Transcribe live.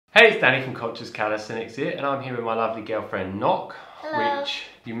Hey, it's Danny from Conscious Calisthenics here, and I'm here with my lovely girlfriend Nokk, which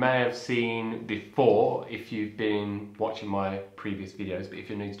you may have seen before if you've been watching my previous videos, but if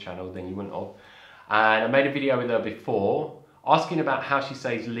you're new to the channel then you wouldn't have. And I made a video with her before asking about how she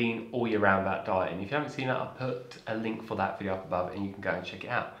stays lean all year round without dieting. If you haven't seen that, I'll put a link for that video up above and you can go and check it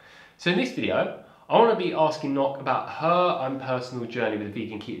out. So in this video, I want to be asking Nokk about her own personal journey with the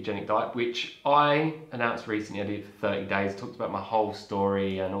vegan ketogenic diet, which I announced recently. I did it for 30 days, talked about my whole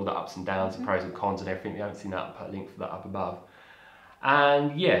story and all the ups and downs, the pros and cons and everything. If you haven't seen that, I'll put a link for that up above.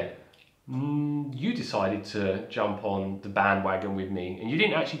 And yeah, you decided to jump on the bandwagon with me, and you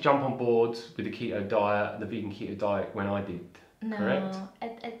didn't actually jump on board with the keto diet, the vegan keto diet, when I did, correct? No,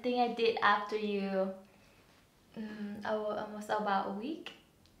 I think I did after you, almost about a week.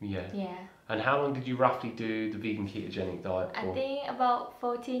 Yeah. Yeah. And how long did you roughly do the vegan ketogenic diet for? I think about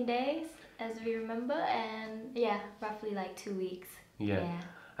 14 days, as we remember, and yeah, roughly like 2 weeks. Yeah.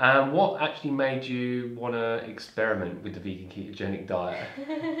 And what actually made you want to experiment with the vegan ketogenic diet?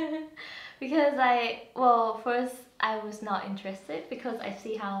 Because first I was not interested because I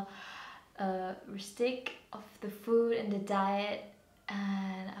see how restrict of the food and the diet,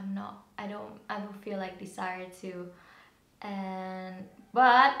 and I don't feel like desire to.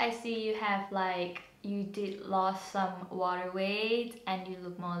 But I see you have you did lost some water weight and you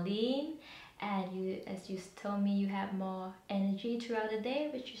look more lean, and you, as you told me, you have more energy throughout the day,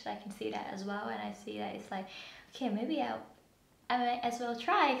 which is, I can see that as well. And I see that it's like, okay, maybe I might as well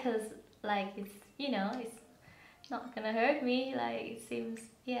try, because it's, it's not gonna hurt me. It seems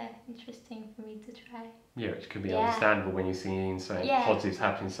interesting for me to try. Yeah, which could be understandable when you're seeing something positives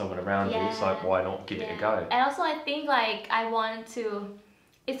happening to someone around you. It's like, why not give it a go? And also I think I wanted to,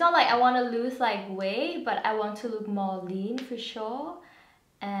 it's not like I want to lose weight, but I want to look more lean for sure.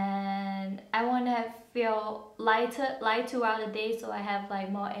 And I want to feel light throughout the day, so I have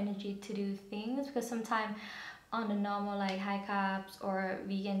more energy to do things. Because sometimes on the normal high carbs or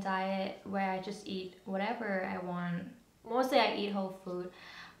vegan diet where I just eat whatever I want, mostly I eat whole food,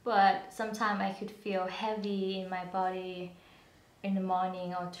 but sometimes I could feel heavy in my body in the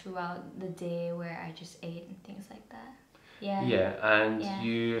morning or throughout the day where I just ate and things like that. Yeah, and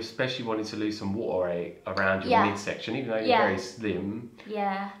you especially wanted to lose some water weight around your midsection, even though you're very slim.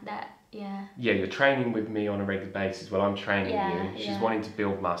 Yeah, you're training with me on a regular basis. Well, I'm training you. She's wanting to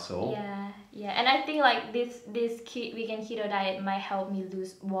build muscle. Yeah, and I think this vegan keto diet might help me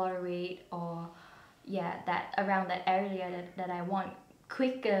lose water weight, or that around that area that I want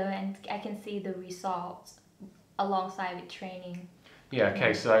quicker, and I can see the results alongside with training. Yeah,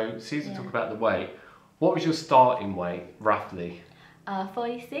 okay, so since we talk about the weight, what was your starting weight, roughly?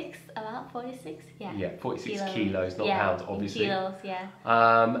 46, about 46, yeah. Yeah, 46 kilos, not pounds, obviously. Kilos,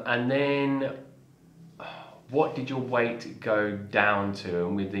 and then, what did your weight go down to,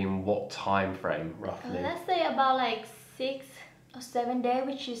 and within what time frame, roughly? Let's say about 6 or 7 days,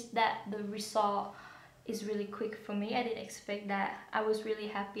 which is that the result is really quick for me. I didn't expect that. I was really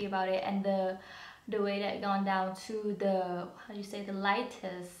happy about it, and the way that gone down to the, the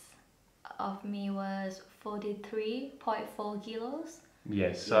lightest of me was 43.4 kilos.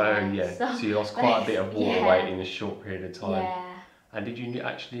 Yes, so you lost quite a bit of water weight in a short period of time. Yeah. And did you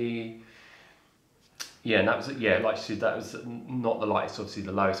actually, and that was, like you said, that was not the lightest, obviously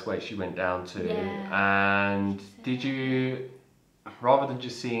the lowest weight she went down to. And did you, rather than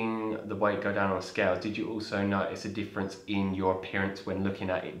just seeing the weight go down on a scale, did you also notice a difference in your appearance when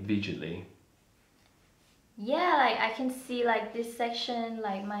looking at it visually? Yeah, I can see this section,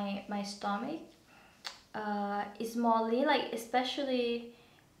 my stomach is more lean, especially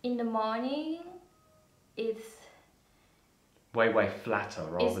in the morning. It's way flatter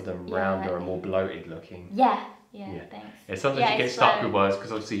rather than rounder and more bloated looking. Yeah, thanks. Yeah, sometimes you get stuck with words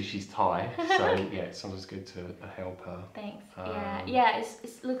because obviously she's Thai, so it's sometimes good to help her. Thanks.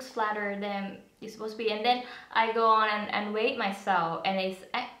 It looks flatter than it's supposed to be, and then I go on and weigh myself, and it's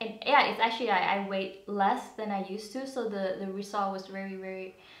actually I weigh less than I used to, so the result was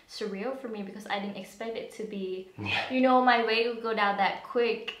very surreal for me, because I didn't expect it to be, my weight would go down that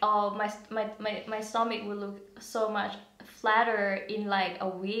quick, or my stomach would look so much flatter in a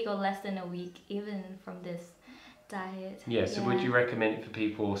week or less than a week, even from this diet. So would you recommend it for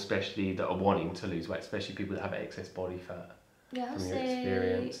people, especially that are wanting to lose weight, especially people that have excess body fat? Yeah, from your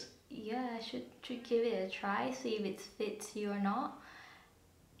experience? I should give it a try, see if it fits you or not.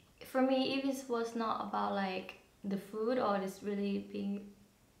 For me, if it was not about the food or this really being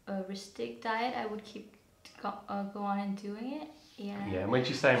a restrict diet, I would keep go on and doing it. And when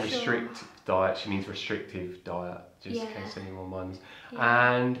she's saying restrict diet, she means restrictive diet, just in case anyone wonders.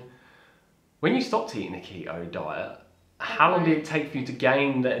 And when you stopped eating the keto diet, how long did it take for you to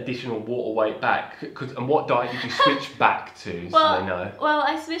gain the additional water weight back? And what diet did you switch back to, so they know? Well,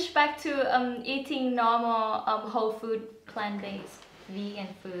 I switched back to eating normal whole food, plant-based, vegan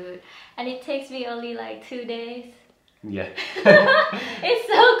food, and it takes me only like 2 days. Yeah. It's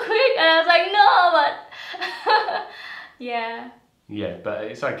so quick, and I was like, no, but yeah. Yeah, but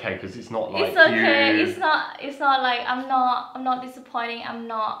it's okay because it's not like it's okay. It's not like I'm not disappointing. I'm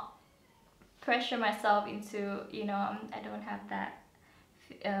not pressure myself into, you know, I don't have that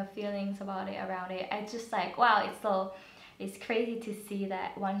feelings about it, around it. I just like, wow, it's crazy to see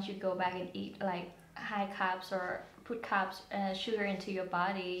that once you go back and eat like high carbs or put carbs, sugar into your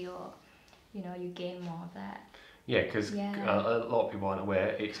body, you gain more of that. Yeah, because a lot of people aren't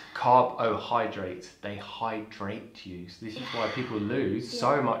aware, it's carbohydrates. They hydrate you. So this is why people lose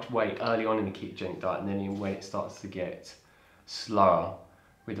so much weight early on in the ketogenic diet, and then when it starts to get slower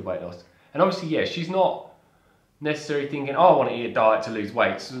with the weight loss. And obviously, yeah, she's not necessarily thinking, oh, I want to eat a diet to lose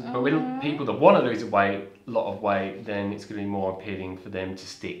weight. So, but with people that want to lose a lot of weight, then it's going to be more appealing for them to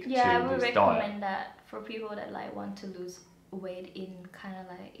stick to this diet. Yeah, I would recommend that for people that like want to lose weight in kind of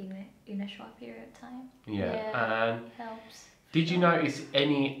like in a short period of time. Yeah, and it helps. Did you notice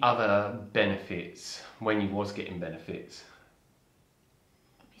any other benefits when you was getting benefits?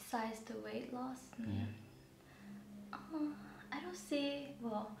 Besides the weight loss? I don't see,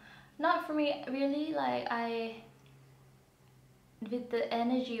 well, not for me really, like with the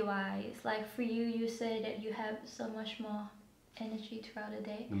energy wise, like for you say that you have so much more energy throughout the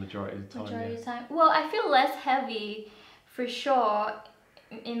day. The majority of the time. Well, I feel less heavy for sure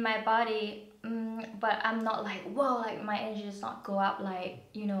in my body, but I'm not like, whoa, like my energy does not go up like,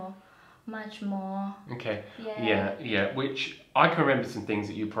 much more. Okay. Yeah. Which I can remember some things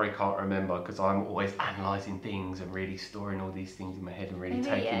that you probably can't remember because I'm always analysing things and really storing all these things in my head and really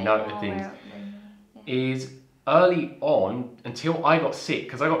taking note of things. Is early on, until I got sick,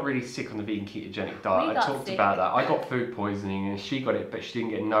 because I got really sick on the vegan ketogenic diet. I talked about that. I got food poisoning and she got it, but she didn't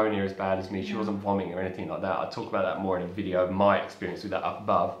get nowhere near as bad as me. She wasn't vomiting or anything like that. I talk about that more in a video of my experience with that up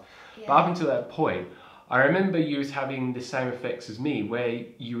above. But up until that point, I remember you was having the same effects as me, where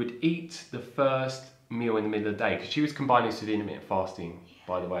you would eat the first meal in the middle of the day, because she was combining this with intermittent fasting,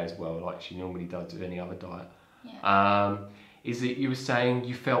 by the way, as well, like she normally does with any other diet. Is that you were saying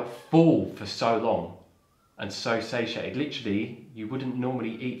you felt full for so long and so satiated. Literally, you wouldn't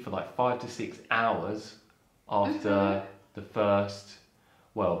normally eat for like 5 to 6 hours after the first,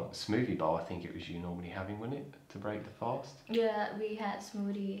 smoothie bowl, I think it was you normally having, wasn't it, to break the fast? Yeah, we had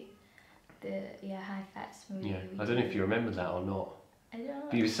smoothie. High fat smoothie. Yeah, I don't know if you remember that or not. I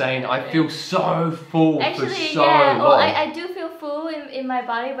don't. But you were saying, I feel so full for so long. Well, I do feel full in my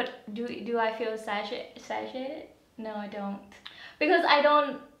body, but do I feel satiated? No, I don't. Because I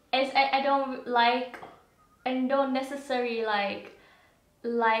don't necessarily like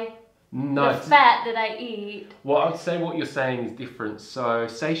the fat that I eat. Well, I'd say what you're saying is different. So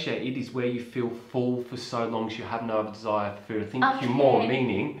satiated is where you feel full for so long so you have no other desire for food. I think you're more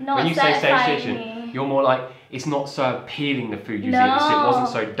meaning, when you say satiation, you're more like, it's not so appealing the food you eat, so it wasn't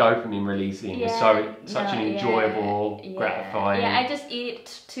so dopamine releasing, it's such an enjoyable, gratifying. Yeah, I just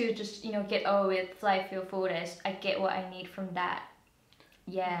eat to just, get over with, so I feel full, I get what I need from that.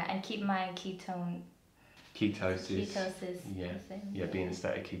 Yeah, and keep my ketosis. Yeah, being in a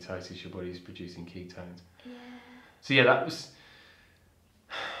state of ketosis, your body is producing ketones. Yeah. So that was.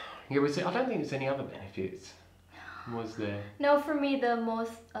 Was it? I don't think there's any other benefits. Was there? No, for me the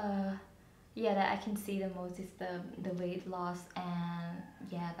most, that I can see the most is the weight loss, and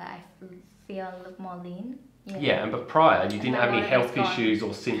that I feel a little more lean. But prior you didn't have any health issues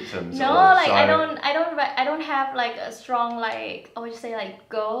or symptoms. No, I don't have like a strong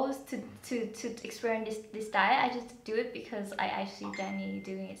goals to experience this diet. I just do it because I see Jenny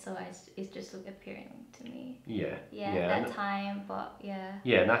doing it, so it's just appealing to me. That time, but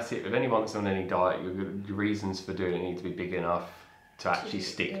and that's it. With anyone that's on any diet, your reasons for doing it need to be big enough to actually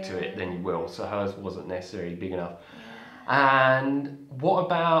stick to it. Then you will. So hers wasn't necessarily big enough. And what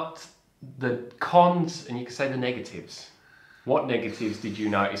about the cons, and you could say the negatives? What negatives did you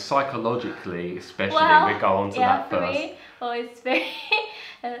notice psychologically, especially? We'll go on to that first. Me,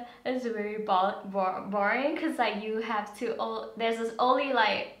 it's very boring because you have to. There's only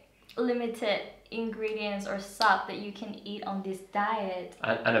limited ingredients or stuff that you can eat on this diet.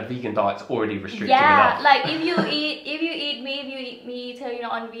 And a vegan diet's already restrictive enough. If you eat meat,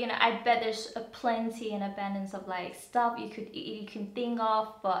 on vegan, I bet there's a plenty and abundance of stuff you could eat, you can think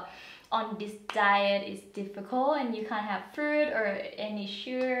of, but on this diet it's difficult, and you can't have fruit or any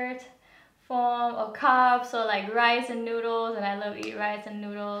sugar form or carbs, so rice and noodles, and I love eating rice and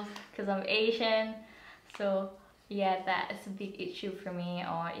noodles because I'm Asian, so yeah, that is a big issue for me,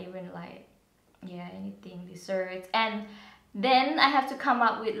 or even like, yeah, anything desserts. And then I have to come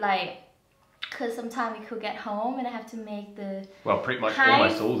up with like, because sometimes we cook at home and I have to make the well, pretty much high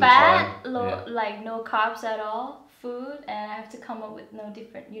almost all the fat, time. low, Yeah. like no carbs at all food, and I have to come up with no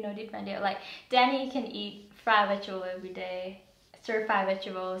different, different day. Like Danny can eat fried vegetable every day, stir fried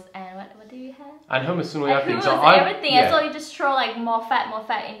vegetables, and what do you have? And hummus and all that things. Hummus, everything. And so you just throw like more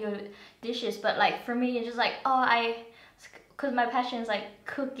fat in your dishes. But like for me, it's just like, because my passion is like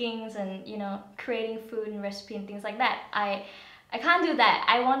cookings and creating food and recipe and things like that. I can't do that.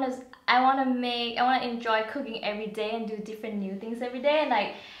 I want to enjoy cooking every day and do different new things every day. And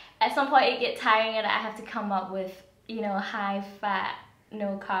like at some point it gets tiring and I have to come up with high fat,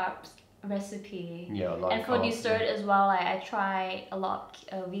 no carbs recipe. Yeah, like and for dessert as well, like I try a lot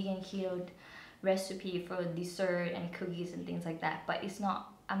vegan keto recipe for dessert and cookies and things like that. But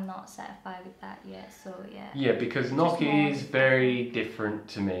I'm not satisfied with that yet. So yeah. Yeah, because Nokk is very different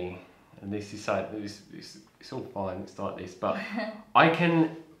to me, and this is like it's all fine. It's like this, but I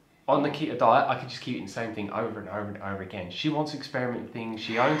can. On the keto diet, I could just keep eating the same thing over and over and over again. She wants to experiment with things.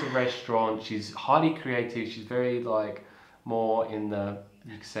 She owns a restaurant. She's highly creative. She's very like more in the,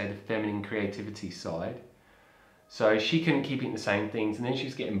 you could say, the feminine creativity side. So she couldn't keep eating the same things, and then she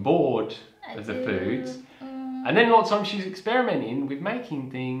was getting bored of the foods. And then lots of times she's experimenting with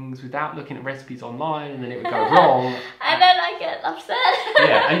making things without looking at recipes online, and then it would go wrong. And then I get upset.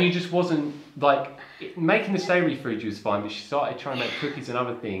 Yeah, and you just wasn't like making the savoury food. You was fine, but she started trying to make cookies and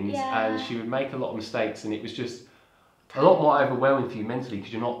other things, and she would make a lot of mistakes, and it was just a lot more overwhelming for you mentally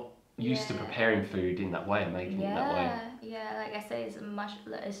because you're not used to preparing food in that way and making it that way. Yeah, like I said, it's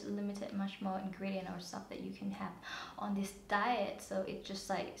limited, much more ingredient or stuff that you can have on this diet. So it just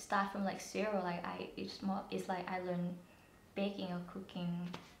like start from like zero. Like it's like I learned baking or cooking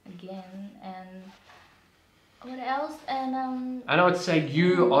again. And what else? And I would say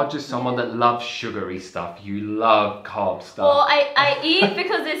you are just someone that loves sugary stuff. You love carb stuff. Well, I eat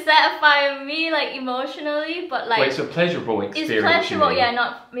because it satisfies me like emotionally, but like it's a pleasurable experience. It's pleasurable,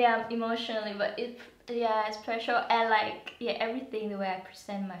 not emotionally, but it's pleasurable, and like everything, the way I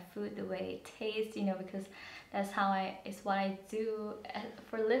present my food, the way it tastes, because that's how it's what I do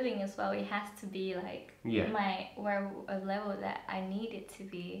for a living as well. It has to be like a level that I need it to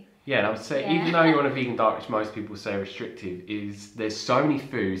be. Yeah, and I would say even though you're on a vegan diet, which most people say restrictive, there's so many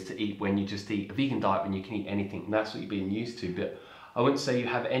foods to eat when you just eat a vegan diet when you can eat anything, and that's what you're being used to. But I wouldn't say you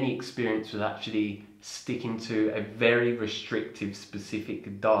have any experience with actually sticking to a very restrictive,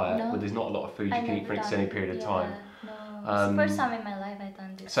 specific diet where there's not a lot of food you can eat for an extended period of time. No, it's the first time in my life I've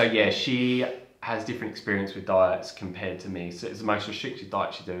done this. So yeah, she has different experience with diets compared to me. So it's the most restrictive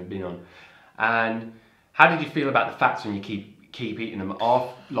diet she's ever been on. And how did you feel about the fats when you keep eating them?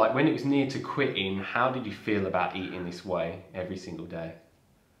 Like when it was near to quitting, how did you feel about eating this way every single day?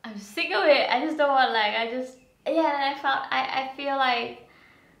 I'm sick of it. I just don't want I feel like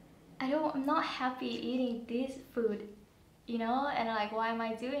I'm not happy eating this food, and like why am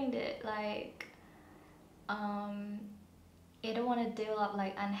I doing it? Like I don't want to develop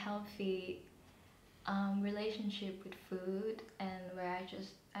like unhealthy relationship with food, and where I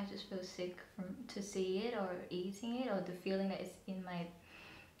just feel sick to see it or eating it, or the feeling that it's in my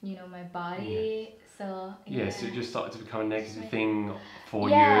my body. So so it just started to become a negative thing for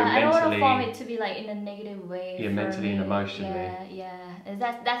you mentally. I don't want to form it to be like in a negative way. Yeah, mentally and emotionally. And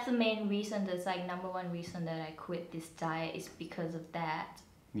that's the main reason. That's like number one reason that I quit this diet is because of that.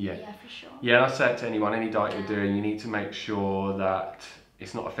 Yeah, for sure. Yeah, I say it to anyone, any diet you're doing, you need to make sure that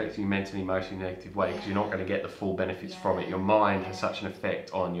it's not affecting you mentally, emotionally, negative way, because you're not going to get the full benefits from it. Your mind has such an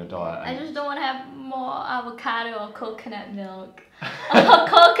effect on your diet. I just don't want to have more avocado or coconut milk. Or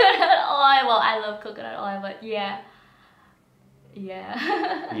coconut oil. Well, I love coconut oil, but yeah,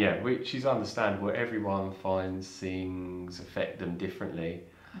 which is understandable. Everyone finds things affect them differently.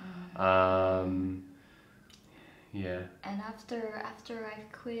 And after I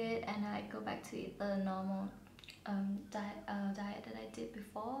quit and I go back to eat the normal diet that I did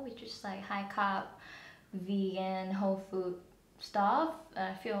before, which is like high carb, vegan, whole food stuff,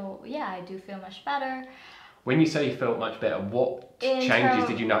 I do feel much better. When you say you felt much better, what changes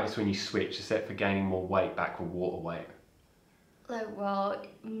did you notice when you switched, except for gaining more weight back with water weight? Like, well,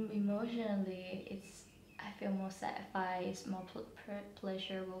 emotionally, I feel more satisfied. It's more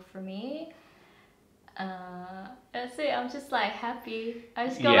pleasurable for me. That's it. I'm just like happy. I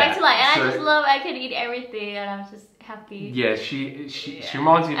just go back to and I just love. I can eat everything, and I'm just happy. Yeah, she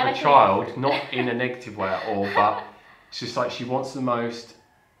reminds me of a child, not in a negative way at all, but it's just like she wants the most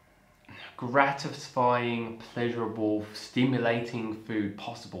gratifying, pleasurable, stimulating food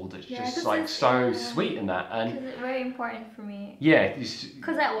possible that's just like it's, so sweet in that. And because it's very important for me. Yeah.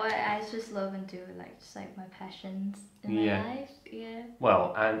 Because that's what I just love and do, like just like my passions in my life. Yeah.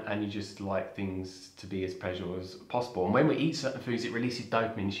 Well, and you just like things to be as pleasurable as possible. And when we eat certain foods, it releases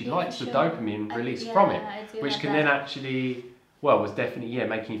dopamine. She likes the dopamine released from it, which can then actually, well, was definitely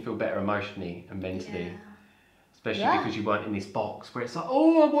making you feel better emotionally and mentally. Yeah. Especially because you weren't in this box where it's like,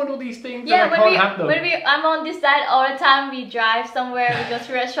 oh, I want all these things and Yeah, I can't have them. I'm on this diet all the time. We drive somewhere, we go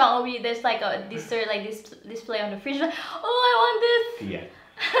to a restaurant, or there's like a dessert, like this display on the fridge. Like, oh, I want this. Yeah.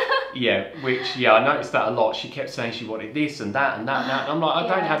 I noticed that a lot. She kept saying she wanted this and that and that and that. And I'm like, I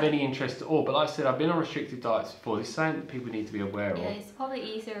don't have any interest at all. But like I said, I've been on restricted diets before. This is something that people need to be aware of. Yeah, it's probably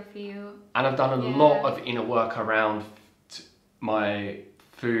easier for you. And I've done a lot of inner work around my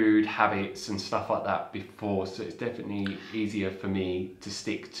food habits and stuff like that before, so it's definitely easier for me to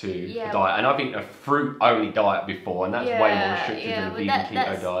stick to the diet. And I've eaten a fruit only diet before, and that's way more restricted than a vegan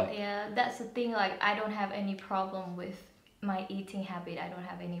keto diet. Yeah, that's the thing, like I don't have any problem with my eating habit. I don't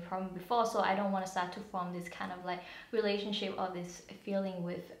have any problem before, so I don't want to start to form this kind of like relationship or this feeling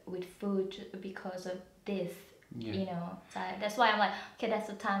with food because of this, you know. So that's why I'm like, okay, that's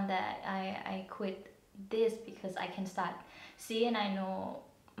the time that I quit this, because I can start seeing, I know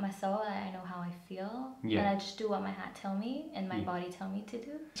myself, I know how I feel, and I just do what my heart tell me and my body tell me to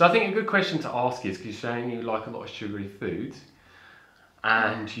do. So I think a good question to ask is, because you're saying you like a lot of sugary foods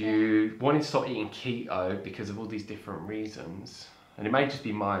and you wanted to stop eating keto because of all these different reasons, and it may just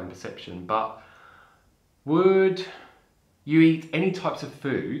be my own perception, but would you eat any types of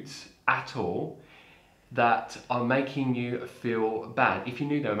foods at all that are making you feel bad? If you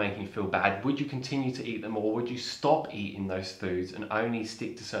knew they were making you feel bad, would you continue to eat them, or would you stop eating those foods and only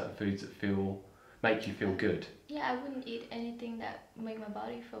stick to certain foods that make you feel good? Yeah, I wouldn't eat anything that make my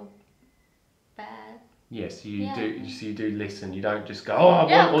body feel bad. Yes, you do listen. You don't just go, oh, I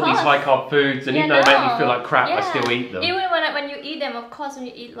want all these high carb foods, and even though they make me feel like crap, I still eat them. Even when you eat them, of course, when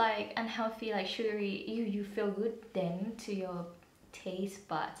you eat like unhealthy, like sugary, you feel good then to your taste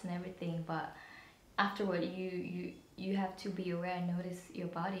buds and everything, but afterward, you have to be aware and notice your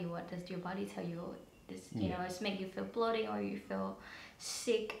body. What does your body tell you? This, you know, it's make you feel bloating or you feel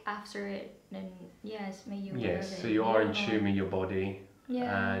sick after it. Then it's make you aware of it. So you are in tune with your body,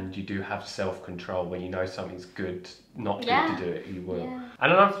 and you do have self-control. When you know something's good, not good to do it, you will. Yeah.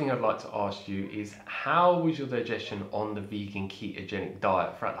 And another thing I'd like to ask you is, how was your digestion on the vegan ketogenic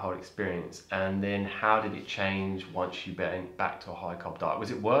diet throughout the whole experience? And then how did it change once you went back to a high carb diet? Was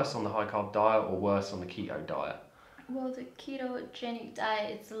it worse on the high carb diet or worse on the keto diet? Well, the ketogenic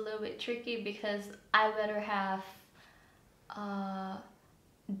diet, it's a little bit tricky because I better have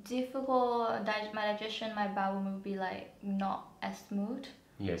difficult my digestion, my bowel will be like not as smooth.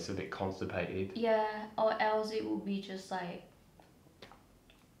 Yeah, so a bit constipated. Yeah, or else it will be just like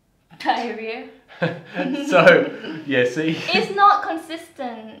diarrhea. See, it's not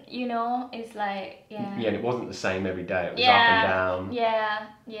consistent, you know. It's like and it wasn't the same every day. It was up and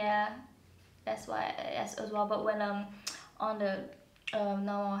down. That's why as well. But when on the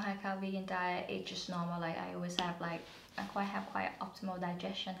normal high carb vegan diet, it's just normal. Like I always have like I have quite optimal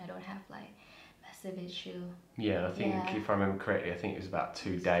digestion. I don't have like massive issue. Yeah, I think if I remember correctly, I think it was about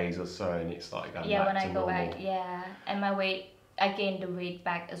 2 days or so, and it's like going back when I to go normal. back, and my weight, I gained the weight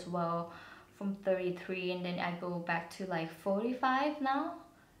back as well from 33, and then I go back to like 45 now.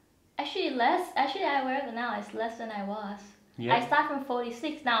 Actually less. Actually, I wear it now. It's less than I was. Yeah. I start from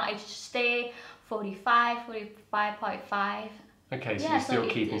 46 now. I stay 45, 45.5. Okay, so you're still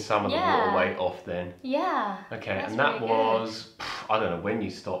keeping some of the water weight off then? Yeah. Okay, and that was, I don't know when you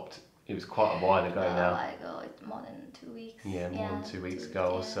stopped. It was quite a while ago now. It's more than 2 weeks. Yeah, more than 2 weeks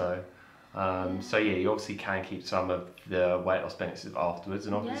ago or so. So you obviously can keep some of the weight loss benefits afterwards,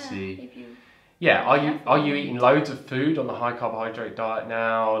 and obviously, are you eating loads of food on the high carbohydrate diet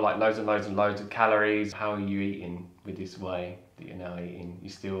now, like loads and loads and loads of calories? How are you eating with this way that you're now eating? You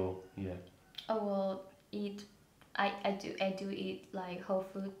still, Oh well, I do eat like whole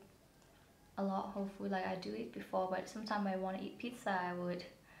food, a lot whole food. Like I do eat before, but sometimes I want to eat pizza. I would,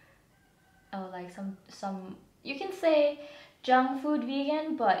 or like some you can say junk food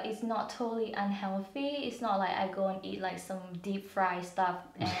vegan, but it's not totally unhealthy. It's not like I go and eat like some deep fried stuff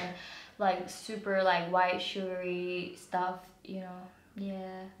and like super like white sugary stuff, you know.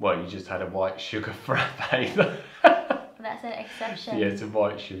 Yeah. Well, you just had a white sugar frappe. That's an exception. Yeah, it's a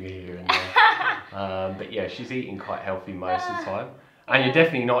white sugar here and there. But yeah, she's eating quite healthy most of the time. And you're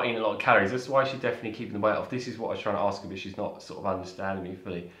definitely not eating a lot of calories. That's why she's definitely keeping the weight off. This is what I was trying to ask her, but she's not sort of understanding me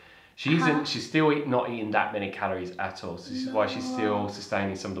fully. She's still not eating that many calories at all. So this is why she's still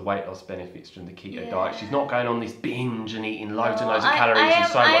sustaining some of the weight loss benefits from the keto diet. She's not going on this binge and eating loads and loads of calories and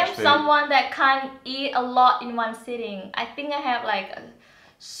so much food. I am someone that can't eat a lot in one sitting. I think I have like a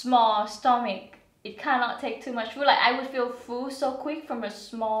small stomach. It cannot take too much food. Like I would feel full so quick from a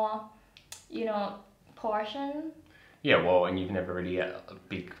small, portion. Yeah, well, and you've never really had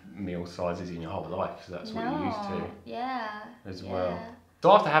big meal sizes in your whole life, so that's what you're used to. Yeah. As well.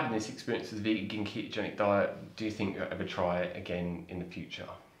 So after having this experience with the vegan ketogenic diet, do you think you'll ever try it again in the future?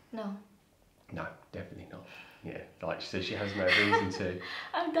 No. No, definitely not. Yeah, like she says, she has no reason to.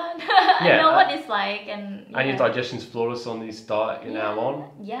 I'm done. I know what it's like, and your digestion's flawless on this diet you're now on.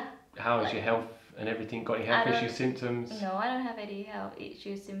 Yeah. How is your health and everything? Got any health issue symptoms? No, I don't have any health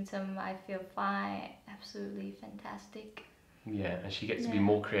issue symptom. I feel fine. Absolutely fantastic. Yeah, and she gets to be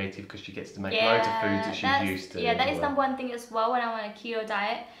more creative because she gets to make loads of foods that she's used to. Yeah, that is number one thing as well when I'm on a keto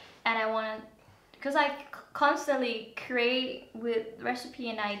diet, and I want to, because I constantly create with recipe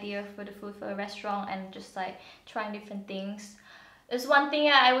and idea for the food for a restaurant and just like trying different things. There's one thing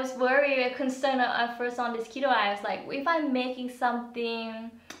I was worried, concerned at first on this keto. I was like, if I'm making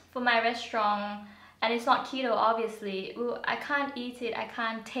something for my restaurant and it's not keto, obviously, I can't eat it, I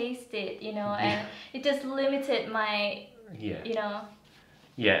can't taste it, and it just limited my,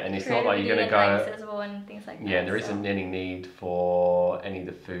 Yeah, and it's not like you're going to go... and things like yeah, there isn't any need for any of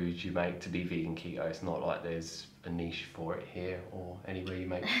the foods you make to be vegan keto. It's not like there's a niche for it here or anywhere you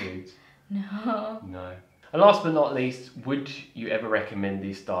make foods. No. And last but not least, would you ever recommend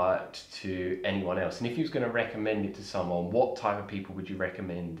this diet to anyone else? And if you was going to recommend it to someone, what type of people would you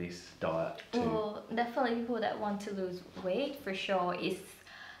recommend this diet to? Well, definitely people that want to lose weight for sure.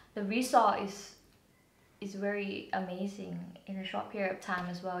 The result is very amazing in a short period of time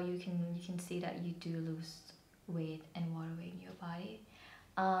as well. You can see that you do lose weight and water weight in your body.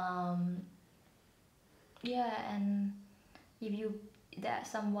 And if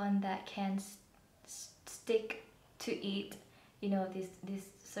that's someone that can stick to eat, this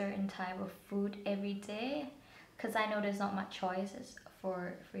certain type of food every day, because I know there's not much choices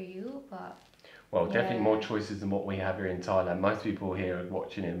for you, but. Well, definitely more choices than what we have here in Thailand. Most people here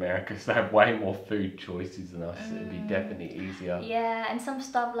watching in America, so they have way more food choices than us. It'd be definitely easier. Yeah, and some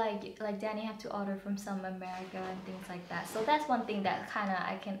stuff like Danny have to order from some America and things like that. So that's one thing that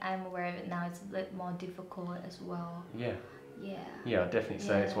I'm aware of it now. It's a bit more difficult as well. Yeah. Yeah, I'd definitely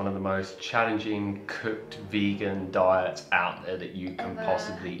say it's one of the most challenging cooked vegan diets out there that you can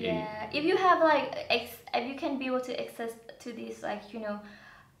possibly eat. Yeah, if you have if you can be able to access to these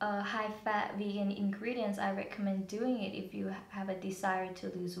high-fat vegan ingredients, I recommend doing it if you have a desire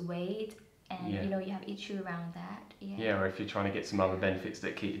to lose weight and you have issue around that. Yeah, or if you're trying to get some other benefits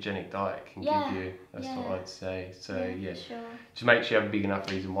that ketogenic diet can give you. That's what I'd say. So sure. Just make sure you have a big enough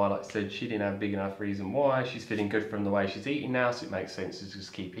reason why. Like I said, she didn't have a big enough reason why. She's feeling good from the way she's eating now, so it makes sense to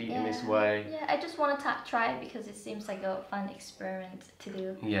just keep eating this way. Yeah, I just want to try it because it seems like a fun experiment to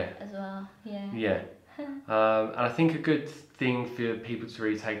do as well. Yeah. And I think a good thing for people to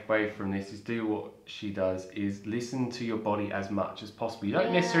really take away from this is do what she does, is listen to your body as much as possible. You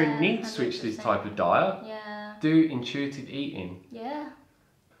don't necessarily need to switch this type of diet. Do intuitive eating. Yeah.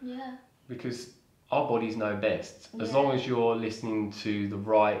 Because our bodies know best. As long as you're listening to the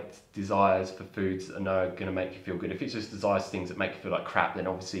right desires for foods that are going to make you feel good. If it's just desires things that make you feel like crap, then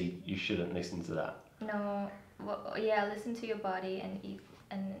obviously you shouldn't listen to that. No. Well, listen to your body and eat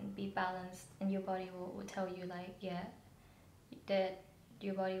and be balanced, and your body will tell you that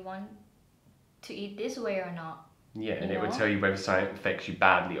your body want to eat this way or not. Yeah, and it would tell you whether something affects you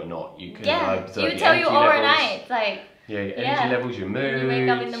badly or not. You can observe it would tell you overnight, your energy levels, your mood. When you wake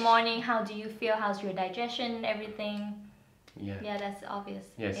up in the morning, how do you feel? How's your digestion? Everything. Yeah, that's obvious.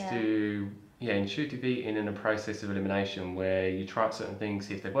 Yes, do intuitive eating and a process of elimination where you try out certain things,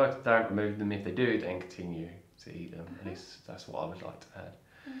 see if they work, don't remove them. If they do, then continue to eat them. At least that's what I would like to add.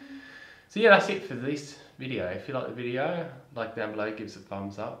 So that's it for this video. If you like the video, like down below, give us a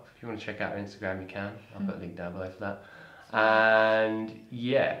thumbs up. If you want to check out our Instagram, you can. I'll put a link down below for that. And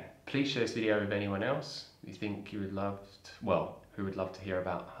please share this video with anyone else you think you would love who would love to hear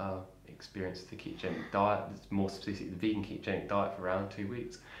about her experience with the ketogenic diet, more specifically the vegan ketogenic diet for around 2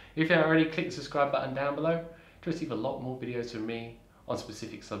 weeks. If you haven't already, click the subscribe button down below to receive a lot more videos from me on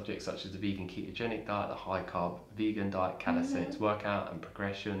specific subjects such as the vegan ketogenic diet, the high carb vegan diet, calisthenics workout and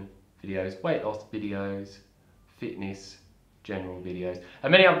progression videos, weight loss videos, fitness, general videos,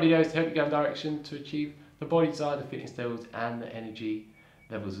 and many other videos to help you go in direction to achieve the body desire, the fitness levels and the energy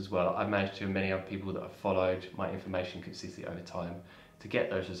levels as well. I've managed to, and many other people that have followed my information consistently over time, to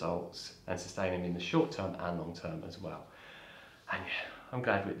get those results and sustain them in the short term and long term as well. And I'm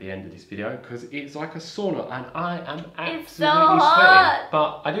glad we're at the end of this video because it's like a sauna and I am absolutely It's so hot. sweating.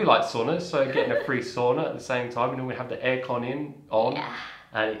 But I do like saunas, so getting a free sauna at the same time, and we have the aircon on, Yeah.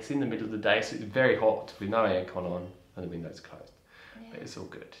 and it's in the middle of the day, so it's very hot with no aircon on and the windows closed. Yeah. But it's all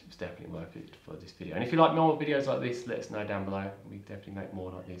good. It's definitely worth it for this video. And if you like more videos like this, let us know down below. We definitely make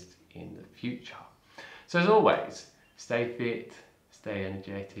more like this in the future. So as always, stay fit, stay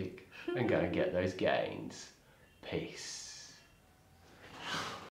energetic, and go and get those gains. Peace.